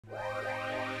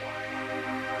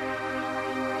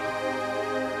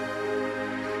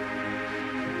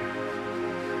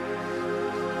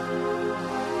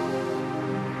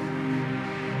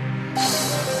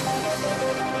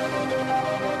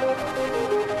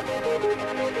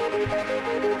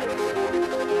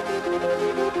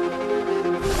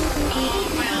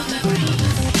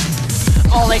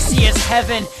all I see is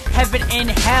heaven, heaven and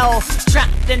hell.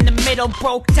 Trapped in the middle,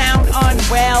 broke down,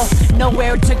 unwell.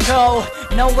 Nowhere to go,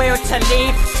 nowhere to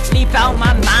leave. Leap out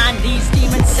my mind, these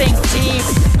demons sink deep.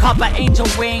 Caught by angel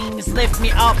wings, lift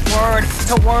me upward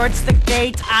towards the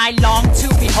gate I long to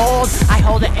behold. I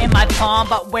hold it in my palm,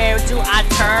 but where do I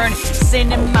turn?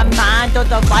 Sin in my mind, or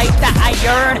the life that I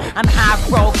yearn. I'm half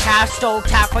broke, half stoked,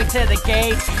 halfway to the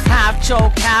gate. Half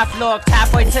choked, half looked,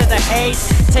 halfway to the hate.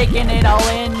 Taking it all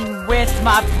in with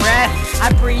my breath.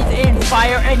 I breathe in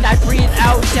fire and I breathe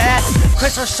out death.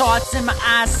 Crystal shots in my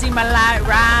eyes, see my light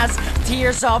rise.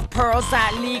 Tears of pearls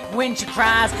that leak when she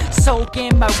cries. Soak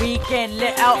in my weekend,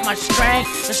 lit out my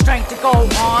strength. The strength to go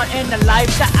on in the life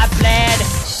that I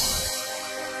bled.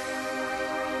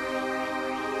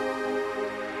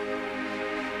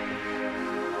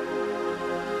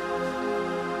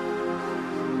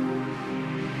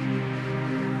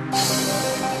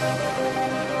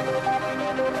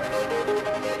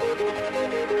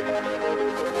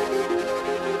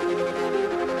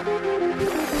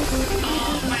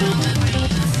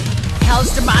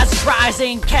 Hell's demise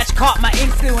rising, catch caught my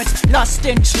influence. Lust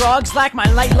and drugs like my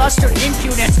light luster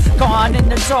impudence. Gone in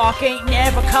the dark, ain't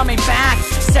never coming back.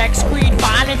 Sex, greed,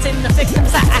 violence, and the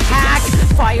victims that I hack.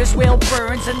 Fire's will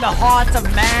burns in the heart of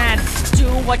man. Do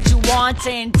what you want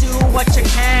and do what you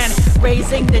can.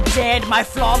 Raising the dead, my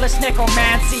flawless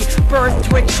necromancy. Birth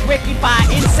twitch wicked by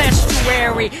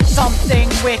incestuary. Something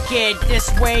wicked this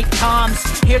way comes.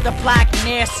 Hear the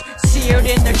blackness seared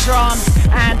in the drums.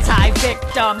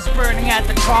 Anti-victims burning at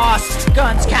the cross.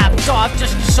 Guns capped off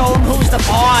just to show them who's the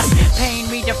boss. Pain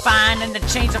redefined in the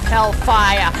chains of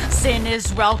hellfire. Sin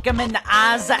is welcome in the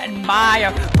eyes that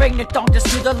admire. Bring the darkness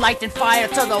to the light and fire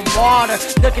to the water.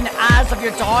 Look in the eyes of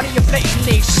your daughter, you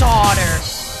blatantly shot her.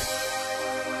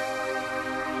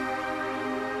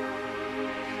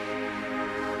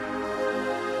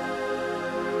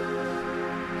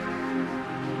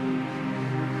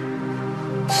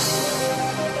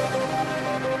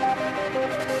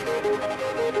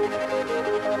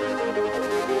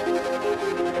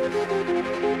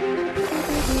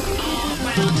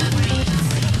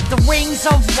 The wings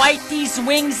of white, these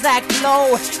wings that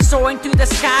glow, soaring through the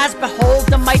skies, behold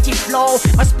the mighty flow.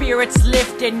 My spirit's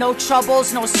lifted, no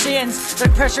troubles, no sins. The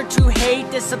pressure to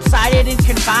hate is subsided and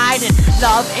confided.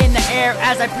 Love in the air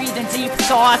as I breathe in deep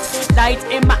thoughts. Light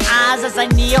in my eyes as I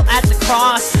kneel at the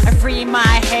cross. I free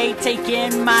my hate, take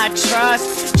in my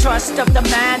trust. Trust of the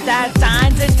man that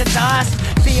dines into dust.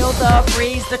 Feel the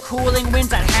breeze, the cooling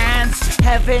winds at hands.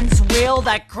 Heaven's will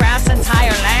that grasps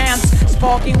entire lands.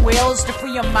 Sparking wills to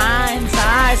free your mind's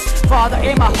eyes. Father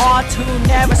in my heart who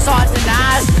never sought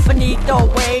denies. Beneath the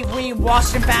wave we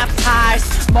washed and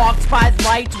baptized. Marked by the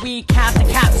light we cast and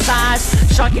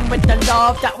capsized. Shocking with the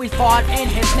love that we fought in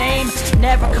his name.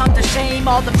 Never come to shame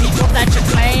all the people that you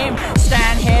claim.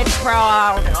 Stand head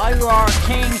proud, you are a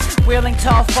king. Willing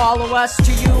to follow us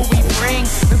to you we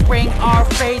bring our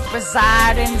faith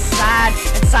reside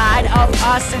inside of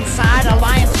us, inside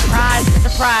Alliance pride.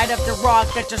 The pride of the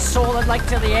rock that your soul is like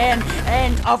till the end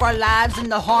of our lives. In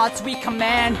the hearts we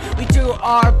command, we do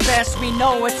our best, we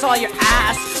know it's all your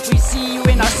ass. We see you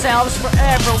in ourselves,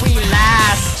 forever we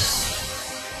last.